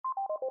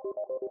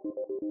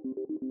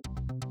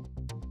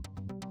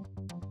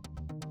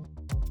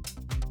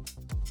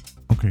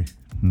Okay,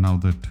 now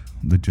that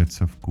the Jets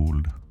have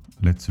cooled,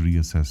 let's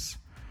reassess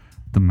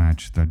the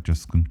match that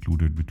just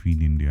concluded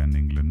between India and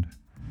England,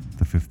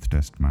 the fifth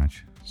test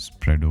match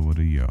spread over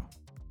a year.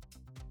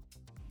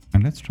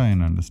 And let's try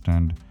and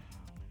understand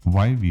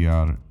why we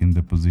are in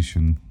the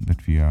position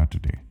that we are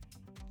today.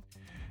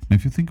 Now,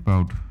 if you think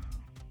about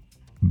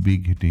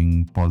big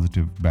hitting,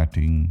 positive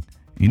batting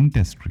in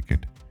Test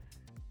cricket,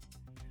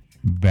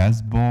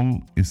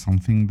 Bazball is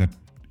something that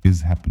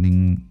is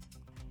happening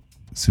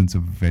since a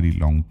very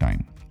long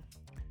time.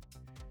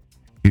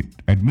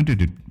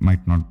 Admitted, it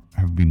might not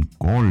have been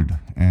called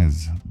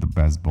as the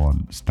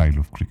Bazball style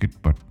of cricket,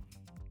 but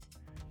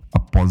a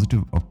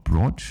positive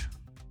approach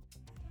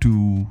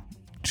to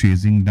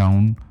chasing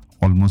down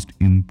almost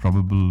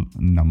improbable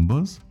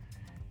numbers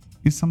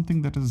is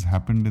something that has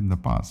happened in the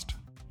past.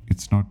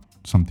 It's not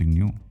something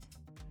new.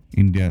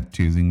 India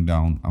chasing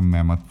down a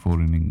mammoth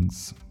 4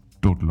 innings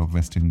total of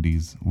West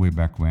Indies way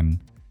back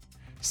when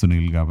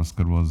Sunil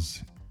Gavaskar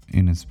was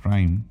in his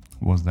prime.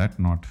 Was that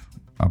not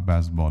a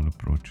Bazball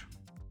approach?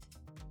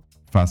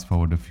 Fast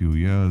forward a few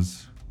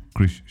years,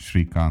 Krish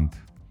Shrikant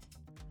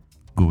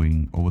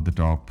going over the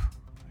top,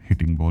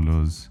 hitting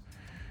bowlers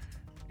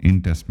in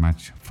Test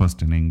match,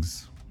 first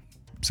innings,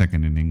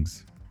 second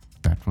innings.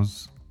 That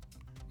was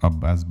a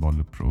Bazball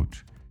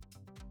approach.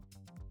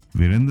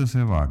 Virendra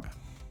Sehwag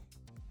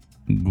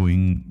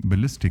going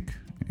ballistic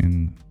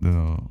in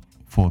the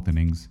fourth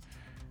innings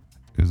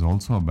is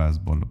also a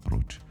Bazball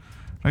approach,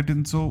 right?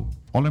 And so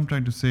all I'm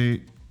trying to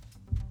say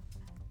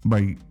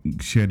by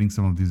sharing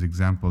some of these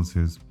examples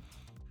is,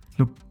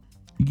 look,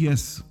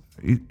 yes,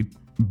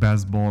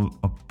 Bazball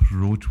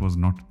approach was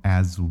not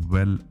as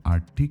well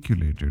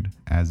articulated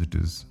as it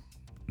is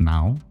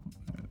now,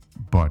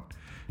 but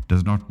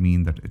does not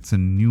mean that it's a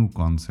new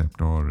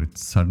concept or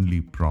it's suddenly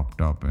propped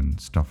up and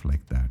stuff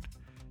like that.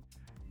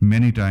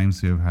 Many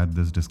times we have had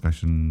these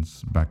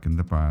discussions back in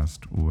the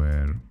past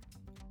where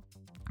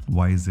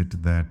why is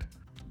it that,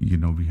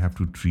 we have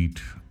to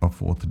treat a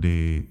fourth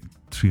day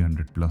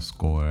 300 plus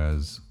score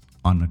as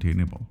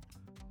unattainable?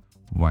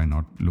 Why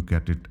not look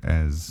at it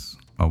as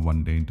a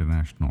one-day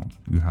international?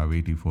 You have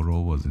 84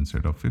 overs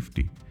instead of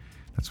 50.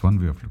 That's one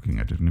way of looking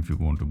at it. And if you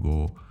want to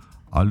go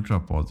ultra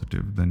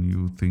positive, then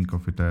you think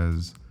of it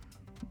as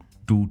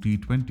two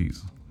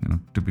T20s.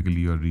 Typically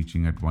you're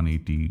reaching at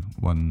 180,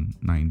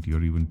 190,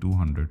 or even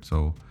 200.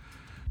 So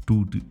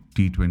two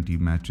T20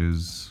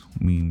 matches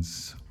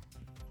means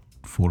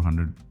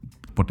 400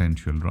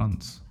 potential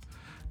runs.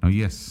 Now,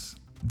 yes,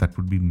 that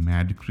would be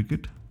mad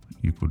cricket.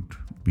 You could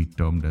be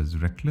termed as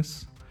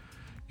reckless.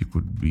 You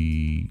could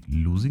be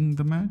losing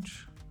the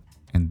match.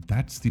 And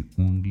that's the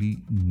only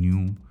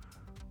new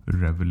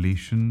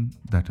revelation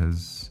that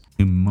has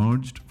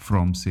emerged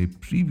from, say,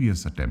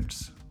 previous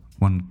attempts.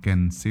 One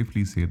can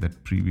safely say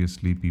that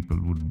previously people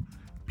would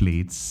play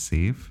it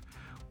safe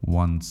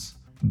once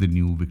the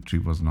new victory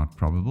was not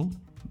probable,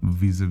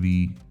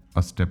 vis-a-vis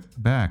a step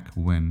back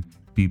when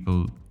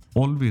people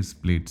always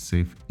played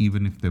safe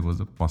even if there was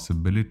a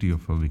possibility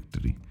of a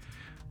victory.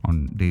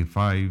 On day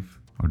 5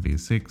 or day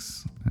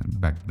 6,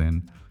 back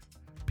then,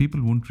 people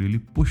wouldn't really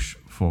push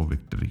for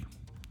victory.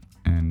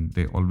 And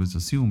they always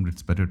assumed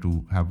it's better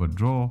to have a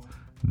draw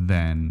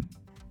than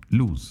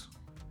lose.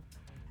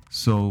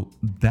 So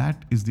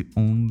that is the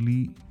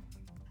only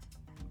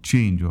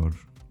change or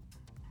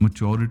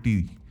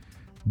maturity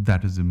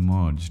that has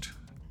emerged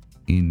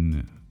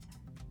in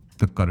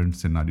the current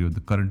scenario, the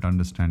current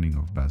understanding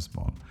of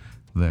Bazball,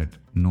 that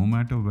no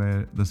matter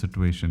where the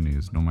situation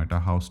is, no matter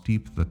how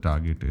steep the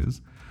target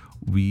is,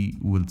 we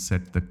will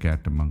set the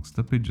cat amongst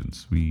the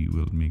pigeons. We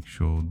will make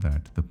sure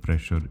that the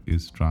pressure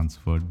is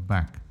transferred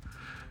back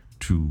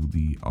to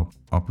the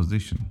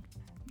opposition.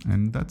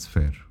 And that's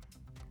fair.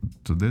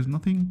 So there's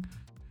nothing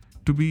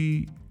to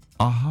be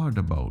hard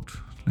about.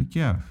 Like,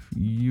 yeah,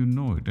 you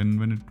know it. And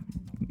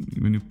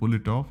when you pull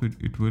it off,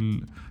 it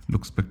will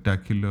look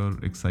spectacular,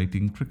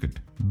 exciting cricket.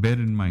 Bear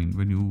in mind,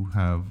 when you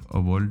have a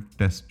World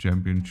Test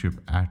Championship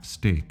at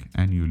stake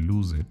and you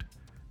lose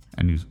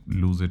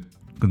it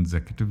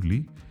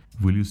consecutively,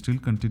 will you still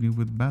continue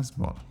with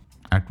Bazball?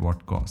 At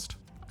what cost?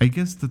 I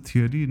guess the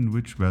theory in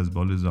which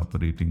Bazball is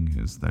operating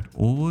is that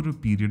over a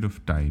period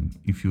of time,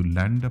 if you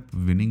land up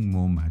winning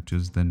more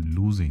matches than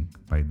losing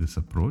by this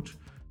approach,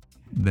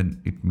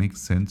 then it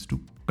makes sense to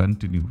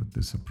continue with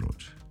this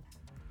approach.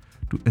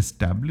 To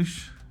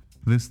establish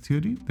this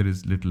theory, there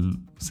is little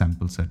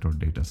sample set or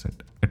data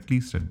set, at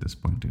least at this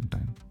point in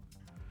time.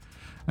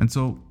 And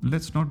so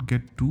let's not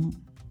get too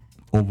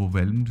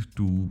overwhelmed,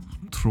 too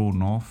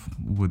thrown off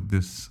with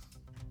this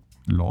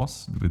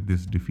loss, with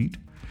this defeat.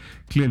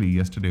 Clearly,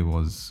 yesterday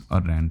was a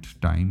rant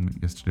time.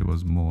 Yesterday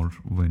was more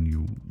when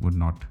you were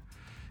not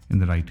in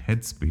the right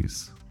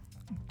headspace.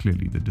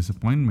 Clearly, the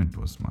disappointment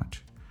was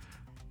much.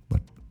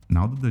 But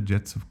now that the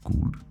Jets have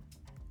cooled,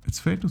 it's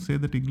fair to say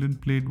that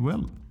England played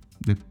well.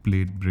 They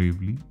played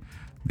bravely.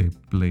 They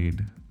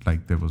played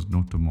like there was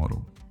no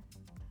tomorrow,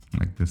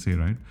 like they say,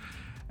 right?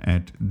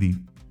 At the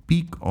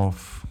peak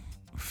of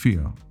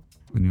fear,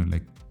 when you're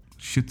like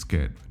shit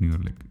scared, when you're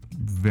like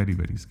very,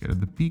 very scared, at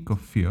the peak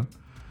of fear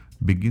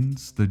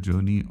begins the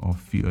journey of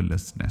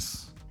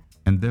fearlessness.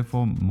 And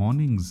therefore,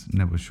 mornings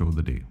never show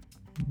the day.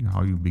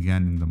 How you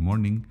began in the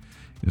morning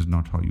is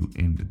not how you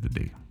ended the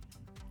day.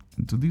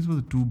 And so these were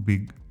the two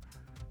big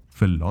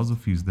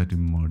philosophies that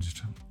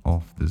emerged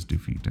of this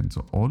defeat. And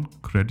so all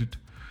credit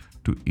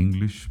to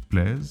English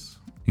players,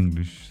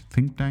 English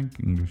think tank,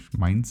 English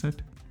mindset,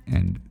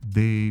 and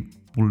they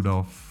pulled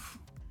off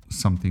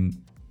something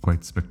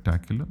quite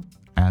spectacular,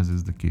 as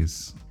is the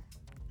case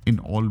in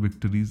all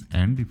victories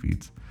and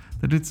defeats,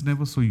 that it's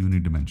never so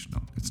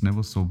unidimensional. It's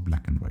never so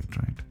black and white,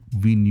 right?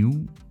 We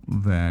knew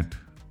that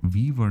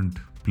we weren't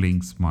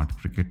playing smart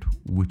cricket,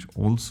 which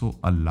also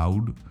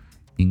allowed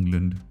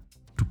England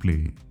to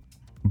play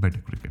better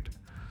cricket.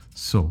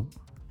 So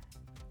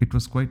it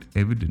was quite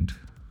evident,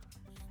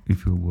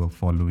 if you were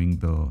following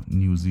the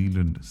New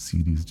Zealand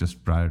series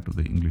just prior to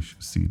the English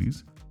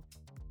series,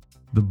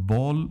 the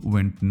ball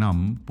went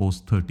numb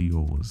post 30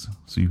 overs.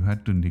 So you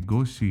had to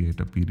negotiate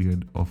a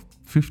period of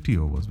 50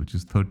 overs, which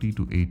is 30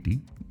 to 80,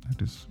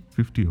 that is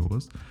 50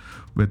 overs,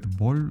 where the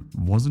ball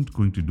wasn't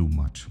going to do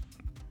much.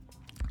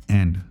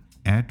 And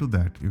add to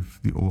that,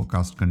 if the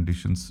overcast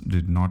conditions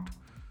did not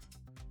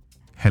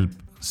help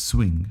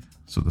swing,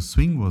 so the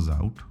swing was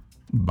out,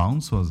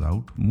 bounce was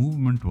out,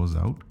 movement was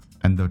out,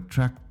 and the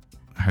track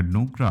had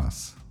no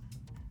grass,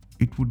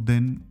 it would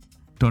then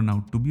turn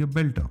out to be a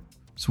belter.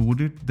 So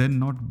would it then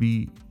not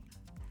be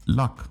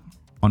luck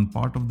on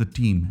part of the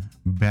team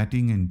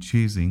batting and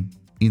chasing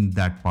in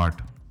that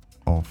part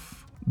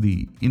of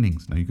the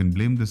innings? Now you can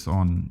blame this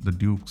on the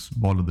Duke's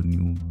ball or the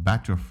new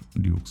batch of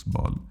Duke's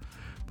ball.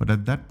 But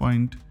at that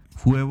point,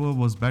 whoever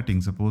was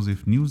batting, suppose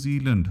if New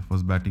Zealand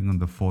was batting on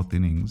the fourth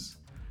innings,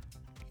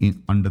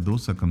 under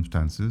those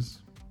circumstances,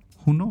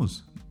 who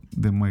knows?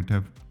 They might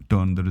have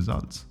turned the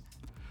results.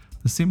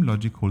 The same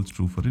logic holds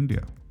true for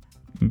India.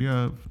 India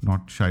have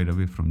not shied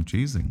away from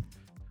chasing.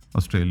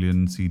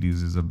 Australian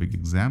series is a big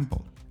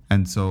example.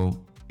 And so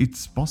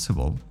it's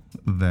possible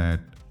that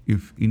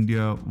if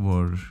India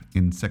were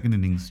in second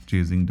innings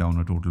chasing down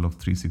a total of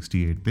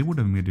 368, they would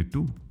have made it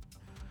too.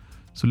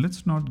 So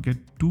let's not get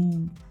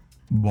too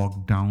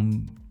bogged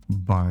down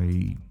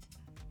by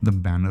the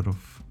banner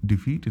of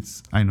defeat.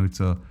 I know it's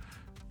a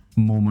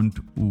moment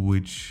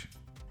which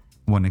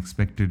one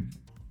expected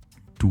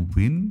to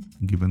win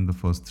given the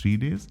first 3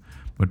 days,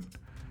 but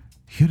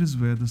here is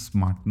where the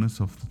smartness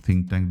of the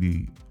think tank,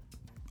 the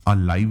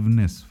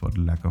aliveness, for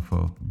lack of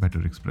a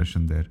better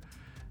expression there,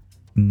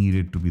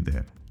 needed to be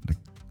there. Like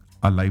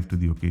alive to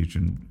the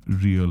occasion,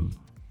 real.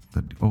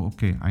 That, oh,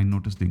 okay, I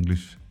noticed the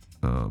English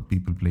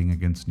people playing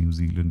against New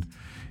Zealand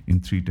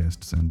in 3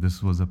 tests, and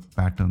this was a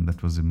pattern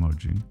that was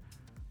emerging.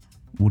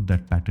 Would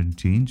that pattern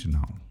change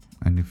now?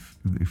 And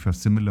if a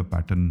similar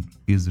pattern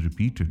is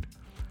repeated,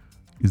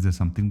 is there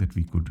something that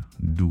we could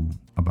do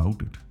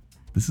about it?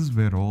 This is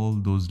where all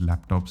those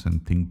laptops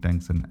and think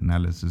tanks and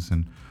analysis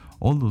and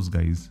all those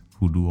guys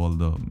who do all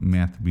the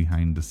math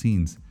behind the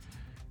scenes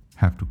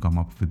have to come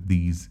up with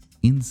these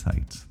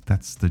insights.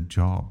 That's the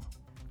job.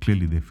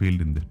 Clearly, they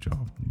failed in their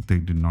job. They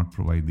did not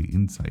provide the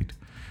insight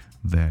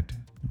that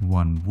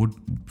one would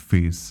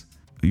face.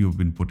 You've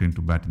been put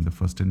into bat in the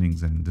first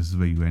innings, and this is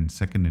where you end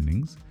second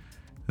innings.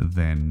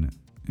 Then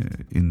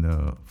in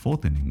the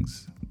fourth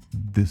innings,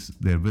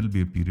 there will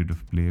be a period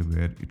of play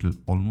where it will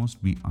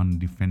almost be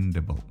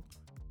undefendable.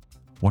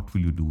 What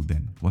will you do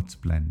then? What's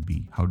plan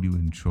B? How do you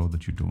ensure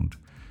that you don't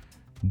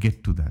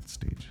get to that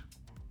stage?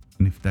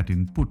 And if that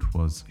input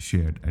was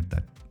shared at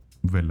that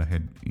well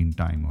ahead in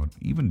time or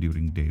even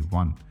during day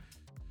one,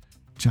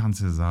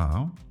 chances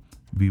are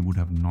we would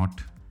have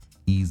not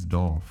eased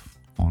off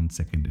on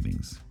second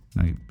innings.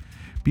 Now,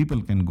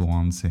 people can go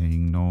on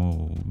saying,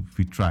 no,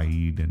 we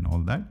tried and all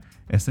that.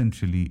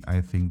 Essentially,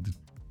 I think the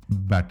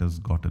batters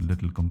got a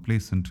little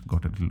complacent,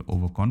 got a little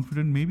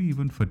overconfident, maybe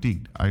even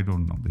fatigued. I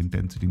don't know. The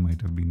intensity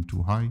might have been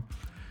too high.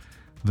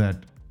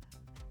 That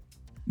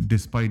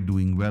despite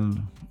doing well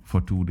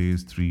for 2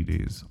 days, 3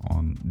 days,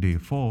 on day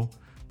 4,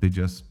 they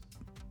just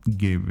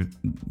gave it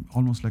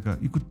almost like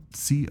you could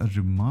see a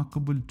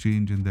remarkable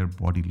change in their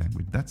body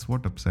language. That's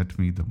what upset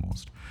me the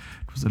most.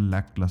 It was a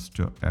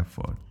lackluster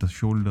effort. The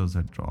shoulders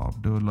had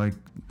dropped. They were like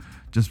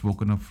just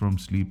woken up from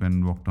sleep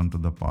and walked onto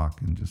the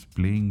park and just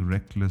playing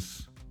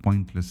reckless,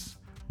 pointless,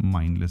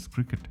 mindless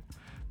cricket.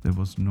 There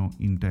was no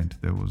intent.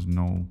 There was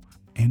no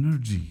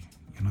energy.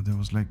 There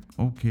was like,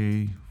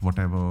 okay,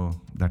 whatever,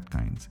 that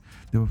kinds.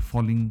 They were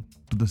falling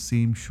to the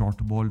same short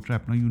ball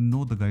trap.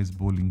 Now the guy's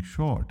bowling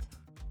short.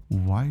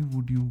 Why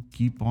would you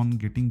keep on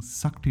getting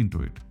sucked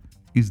into it?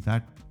 Is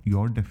that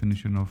your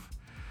definition of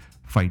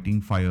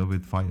fighting fire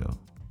with fire?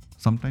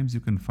 Sometimes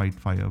you can fight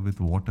fire with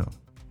water.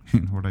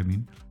 You know what I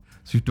mean?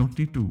 So you don't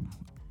need to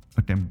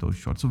attempt those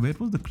shots. So where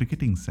was the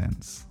cricketing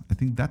sense? I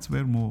think that's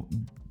where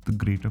the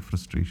greater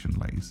frustration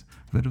lies.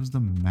 Where was the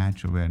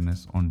match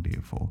awareness on day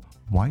 4?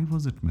 Why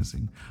was it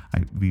missing?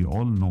 We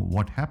all know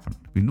what happened.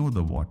 We know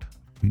the what.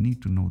 We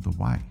need to know the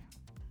why.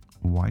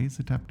 Why is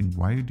it happening?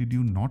 Why did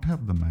you not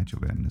have the match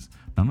awareness?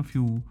 None of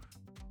you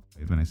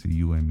when I say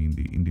you, I mean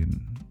the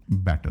Indian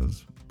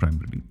batters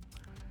primarily,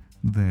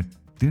 that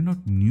they're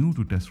not new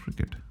to Test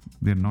cricket.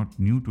 They're not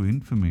new to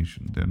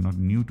information. They're not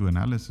new to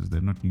analysis.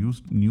 They're not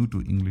new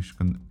to English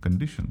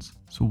conditions.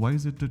 So why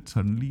is it that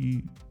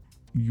suddenly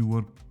you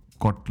were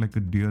caught like a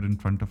deer in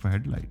front of a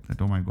headlight?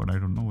 That, oh my God, I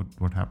don't know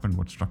what happened,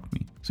 what struck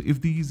me. So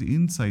if these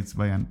insights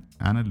by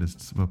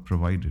analysts were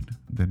provided,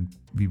 then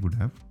we would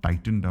have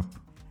tightened up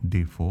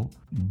day 4,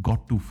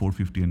 got to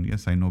 450. And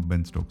yes, I know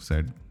Ben Stokes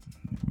said,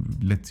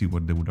 let's see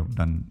what they would have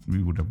done.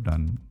 We would have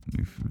done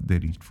if they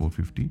reached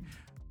 450.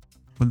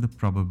 Well, the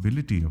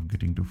probability of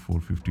getting to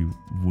 450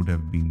 would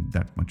have been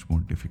that much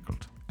more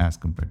difficult as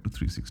compared to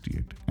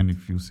 368. And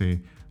if you say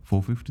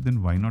 450,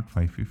 then why not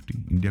 550?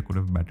 India could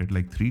have batted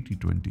like 3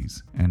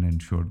 T20s and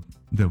ensured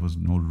there was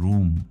no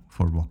room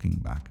for walking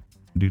back.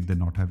 Did they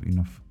not have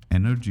enough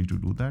energy to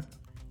do that?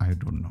 I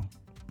don't know.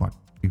 But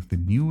if they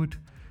knew it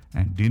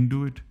and didn't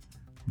do it,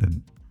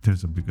 then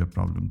there's a bigger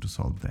problem to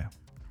solve there.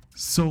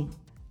 So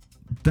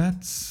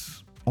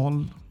that's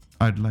all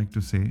I'd like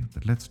to say,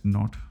 that let's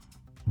not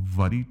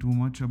worry too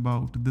much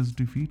about this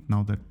defeat.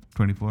 Now that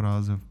 24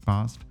 hours have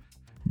passed,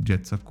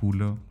 jets are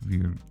cooler,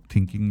 we're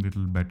thinking a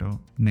little better.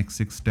 Next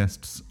 6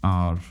 tests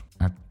are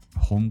at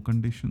home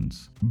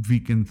conditions. We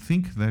can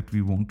think that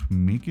we won't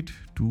make it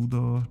to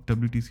the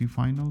WTC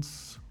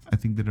finals. I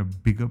think there are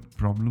bigger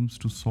problems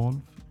to solve,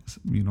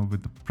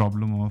 with the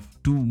problem of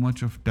too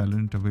much of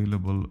talent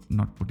available.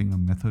 Not putting a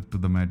method to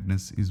the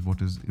madness is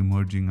what is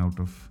emerging out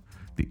of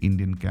the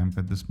Indian camp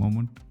at this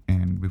moment.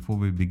 And before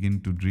we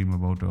begin to dream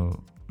about a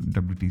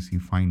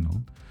WTC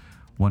final,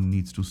 one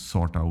needs to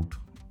sort out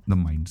the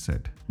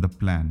mindset, the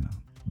plan,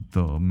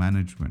 the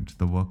management,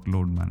 the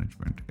workload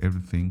management,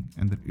 everything.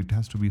 And that it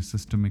has to be a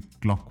systemic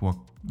clockwork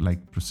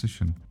like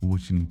precision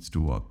which needs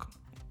to work.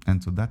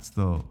 And so that's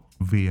the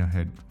way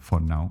ahead for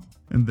now.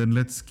 And then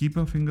let's keep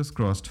our fingers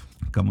crossed.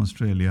 Come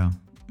Australia,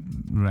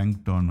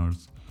 ranked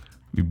turners,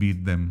 we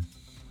beat them,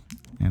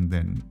 and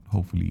then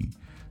hopefully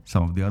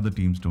some of the other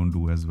teams don't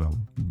do as well.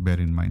 Bear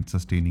in mind,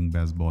 sustaining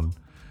Bazball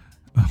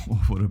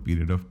over a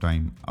period of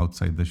time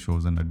outside the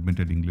shores, and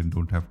admitted England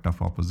don't have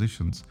tough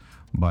oppositions,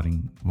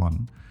 barring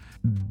one.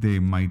 They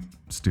might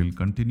still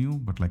continue,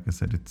 but like I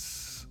said,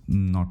 it's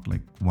not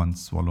like one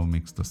swallow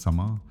makes the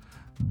summer.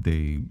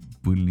 They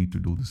will need to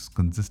do this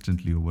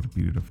consistently over a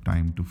period of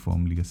time to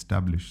firmly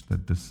establish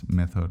that this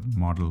method,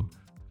 model,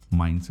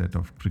 mindset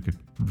of cricket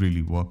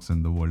really works,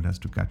 and the world has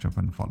to catch up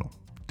and follow.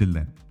 Till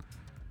then,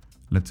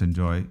 let's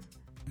enjoy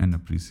and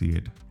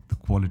appreciate the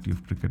quality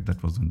of cricket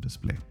that was on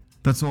display.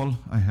 That's all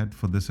I had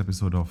for this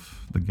episode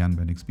of the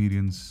Gyanban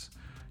Experience.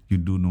 You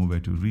do know where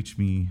to reach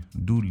me.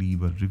 Do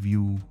leave a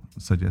review,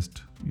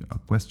 suggest a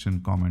question,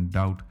 comment,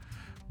 doubt,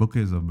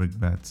 bouquets of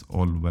brickbats,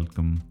 all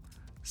welcome.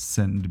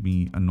 Send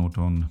me a note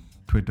on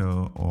Twitter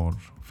or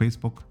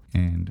Facebook,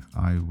 and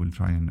I will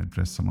try and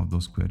address some of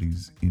those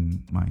queries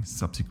in my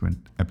subsequent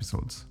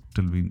episodes.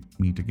 Till we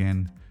meet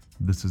again,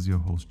 this is your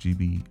host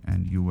GB,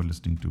 and you are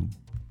listening to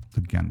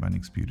the Gyanban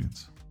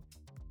Experience.